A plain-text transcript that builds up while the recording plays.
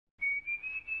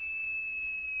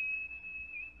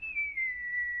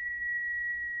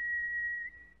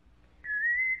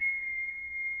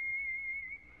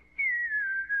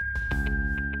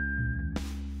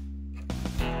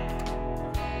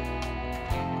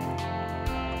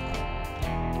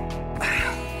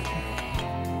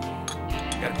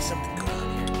Gotta be something good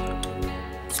on here.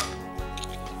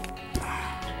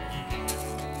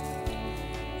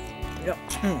 Yep.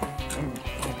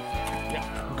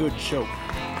 Yeah. Good show.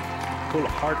 Full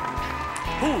of heart.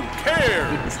 Who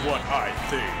cares what I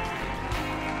think?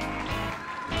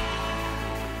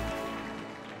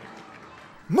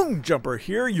 Moonjumper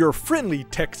here, your friendly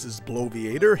Texas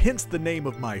bloviator, hence the name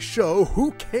of my show,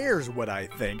 Who Cares What I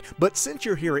Think? But since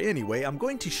you're here anyway, I'm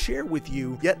going to share with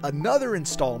you yet another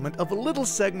installment of a little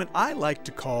segment I like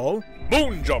to call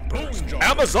Moonjumper's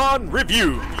Amazon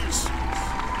Reviews.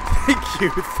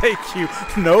 Thank you.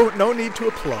 No need to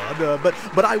applaud,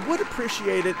 but I would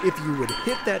appreciate it if you would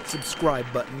hit that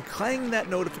subscribe button, clang that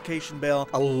notification bell,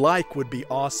 a like would be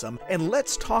awesome, and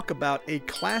let's talk about a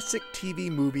classic TV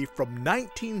movie from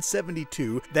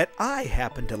 1972 that I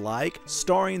happen to like,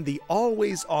 starring the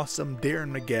always awesome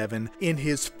Darren McGavin in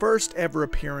his first ever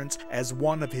appearance as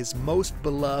one of his most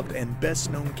beloved and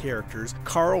best known characters,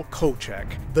 Carl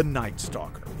Kolchak, the Night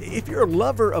Stalker. If you're a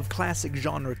lover of classic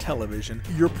genre television,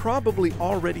 you're probably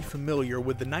already familiar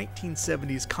with the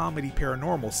 1970s comedy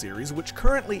paranormal series, which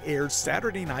currently airs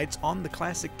Saturday nights on the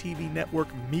classic TV network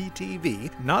MeTV.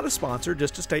 Not a sponsor,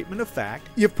 just a statement of fact.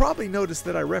 You've probably noticed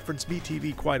that I reference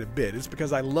MeTV quite a bit. It's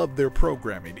because I love their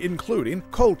programming, including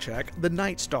Kolchak, the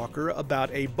Night Stalker,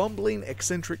 about a bumbling,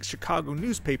 eccentric Chicago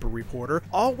newspaper reporter,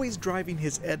 always driving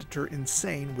his editor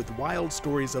insane with wild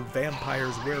stories of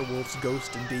vampires, werewolves,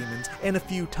 ghosts, and demons, and a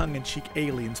few tongue-in-cheek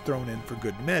aliens thrown in for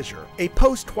good measure. A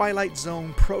post-Twilight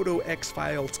Zone,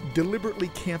 proto-X-Files, deliberately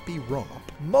campy romp,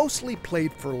 mostly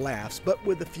played for laughs, but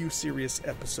with a few serious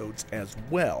episodes as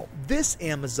well. This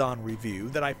Amazon review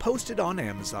that I posted on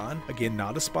Amazon, again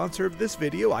not a sponsor of this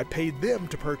video, I paid them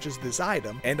to purchase this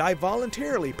item, and I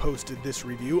voluntarily posted this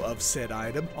review of said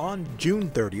item on June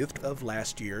 30th of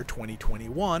last year,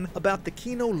 2021, about the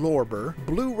Kino Lorber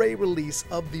Blu-ray release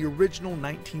of the original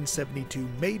 1972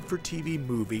 made-for-TV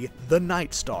movie, The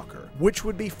Night Stalker, which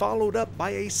would be followed up by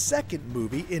a second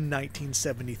movie in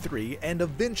 1973 and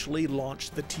eventually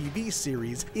launched the TV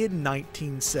series in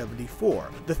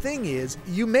 1974. The thing is,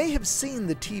 you may have seen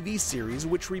the TV series,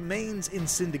 which remains in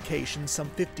syndication some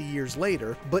 50 years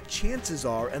later, but chances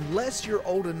are, unless you're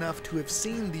old enough to have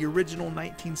seen the original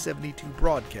 1972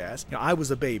 broadcast, I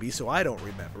was a baby so I don't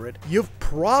remember it, you've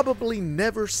probably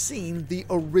never seen the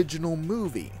original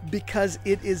movie because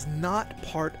it is not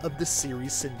part of the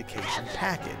series syndication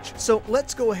package. So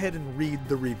let's go ahead and read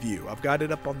the review. I've got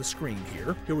it up on the screen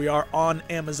here. Here we are on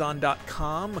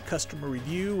Amazon.com, a customer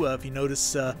review. If you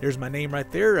notice, there's my name right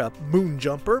there,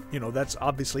 Moonjumper. That's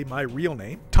obviously my real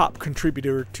name. Top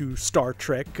contributor to Star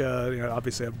Trek.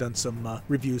 Obviously I've done some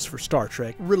reviews for Star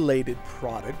Trek related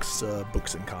products,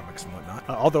 books and comics and whatnot.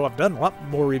 Although I've done a lot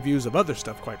more reviews of other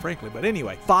stuff, quite frankly. But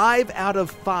anyway, 5 out of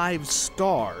 5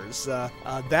 stars.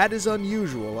 That is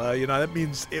unusual. That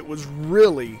means it was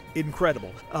really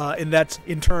incredible. And that's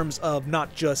in terms of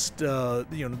not just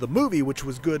the movie, which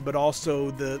was good, but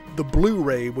also the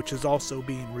Blu-ray, which is also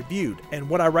being reviewed. And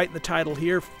what I write in the title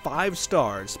here, 5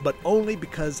 stars, but only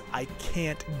because I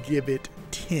can't give it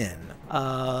 10.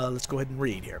 Let's go ahead and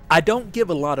read here. I don't give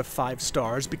a lot of 5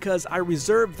 stars because I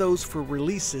reserve those for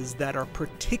releases that are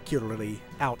particularly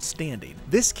outstanding.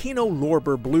 This Kino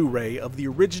Lorber Blu-ray of the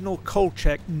original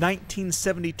Kolchak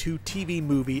 1972 TV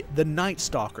movie The Night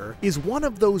Stalker is one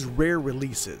of those rare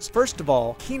releases. First of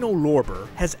all, Kino Lorber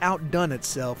has outdone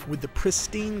itself with the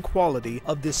pristine quality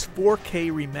of this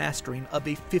 4K remastering of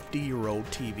a 50-year-old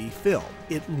TV film.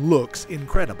 It looks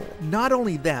incredible. Not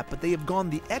only that, but they have gone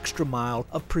the extra mile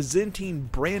of presenting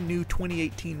brand new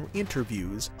 2018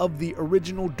 interviews of the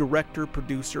original director,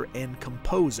 producer, and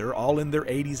composer, all in their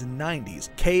 80s and 90s.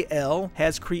 KL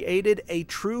has created a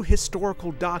true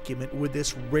historical document with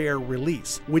this rare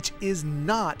release, which is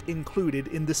not included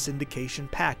in the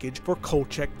syndication package for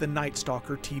Kolchak the Night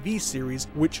Stalker TV series,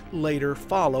 which later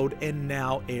followed and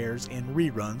now airs in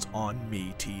reruns on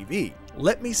MeTV.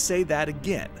 Let me say that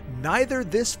again. Neither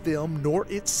this film nor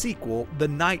its sequel, The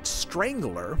Night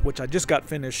Strangler, which I just got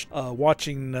finished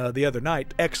watching the other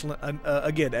night, excellent,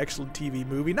 again, excellent TV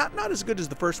movie. Not as good as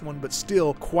the first one, but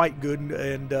still quite good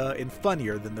and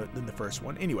funnier than the first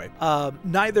one. Anyway,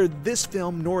 neither this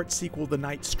film nor its sequel, The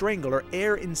Night Strangler,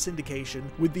 air in syndication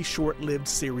with the short-lived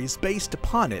series based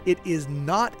upon it. It is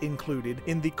not included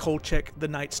in the Kolchak the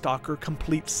Night Stalker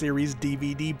complete series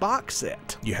DVD box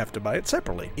set. You have to buy it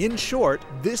separately. In short, short,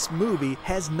 this movie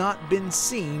has not been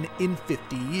seen in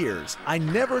 50 years. I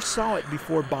never saw it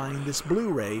before buying this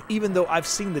Blu-ray, even though I've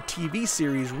seen the TV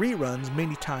series reruns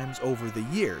many times over the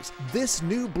years. This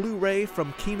new Blu-ray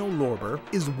from Kino Lorber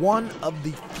is one of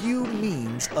the few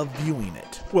means of viewing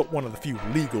it. Well, one of the few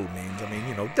legal means. I mean,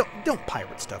 you know, don't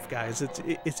pirate stuff, guys. It's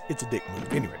a dick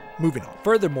move. Anyway, moving on.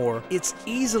 Furthermore, it's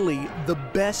easily the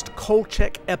best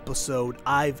Kolchak episode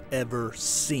I've ever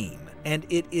seen, and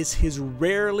it is his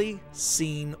rarely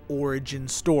seen origin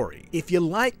story. If you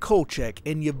like Kolchak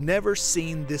and you've never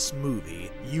seen this movie,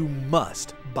 you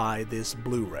must buy this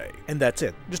Blu-ray. And that's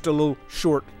it. Just a little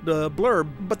short blurb,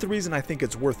 but the reason I think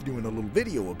it's worth doing a little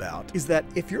video about is that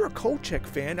if you're a Kolchak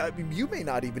fan, I mean, you may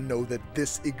not even know that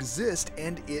this exists,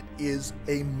 and it is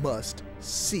a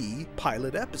must-see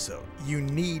pilot episode. You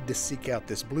need to seek out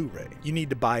this Blu-ray. You need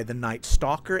to buy The Night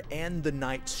Stalker and The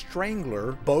Night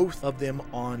Strangler, both of them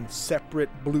on separate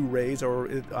Blu-rays,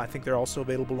 or I think they're also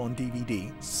available on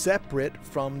DVD, separate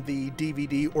from the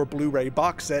DVD or Blu-ray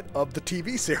box set of the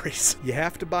TV series. You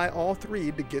have to buy all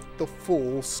three to get the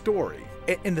full story.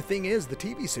 And the thing is, the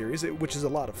TV series, which is a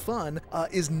lot of fun,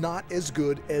 is not as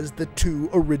good as the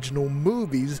two original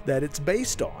movies that it's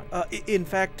based on. In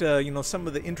fact, you know, some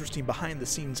of the interesting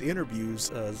behind-the-scenes interviews,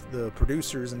 the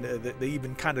producers, and they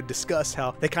even kind of discuss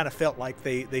how they kind of felt like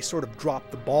they sort of dropped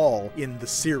the ball in the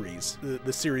series.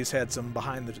 The series had some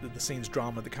behind-the-scenes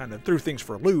drama that kind of threw things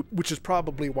for a loop, which is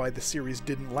probably why the series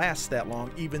didn't last that long,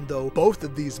 even though both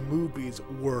of these movies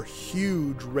were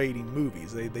huge rating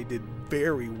movies. They did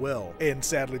very well. And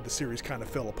sadly, the series kind of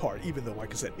fell apart, even though,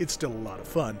 like I said, it's still a lot of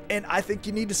fun. And I think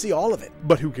you need to see all of it.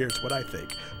 But who cares what I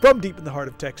think? From deep in the heart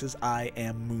of Texas, I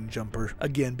am Moonjumper.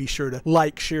 Again, be sure to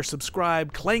like, share,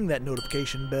 subscribe, clang that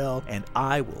notification bell, and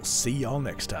I will see y'all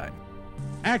next time.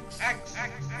 X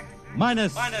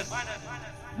minus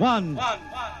 1.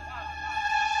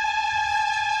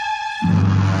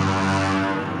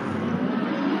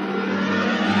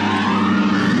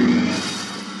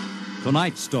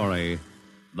 Tonight's story: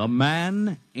 The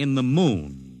Man in the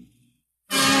Moon.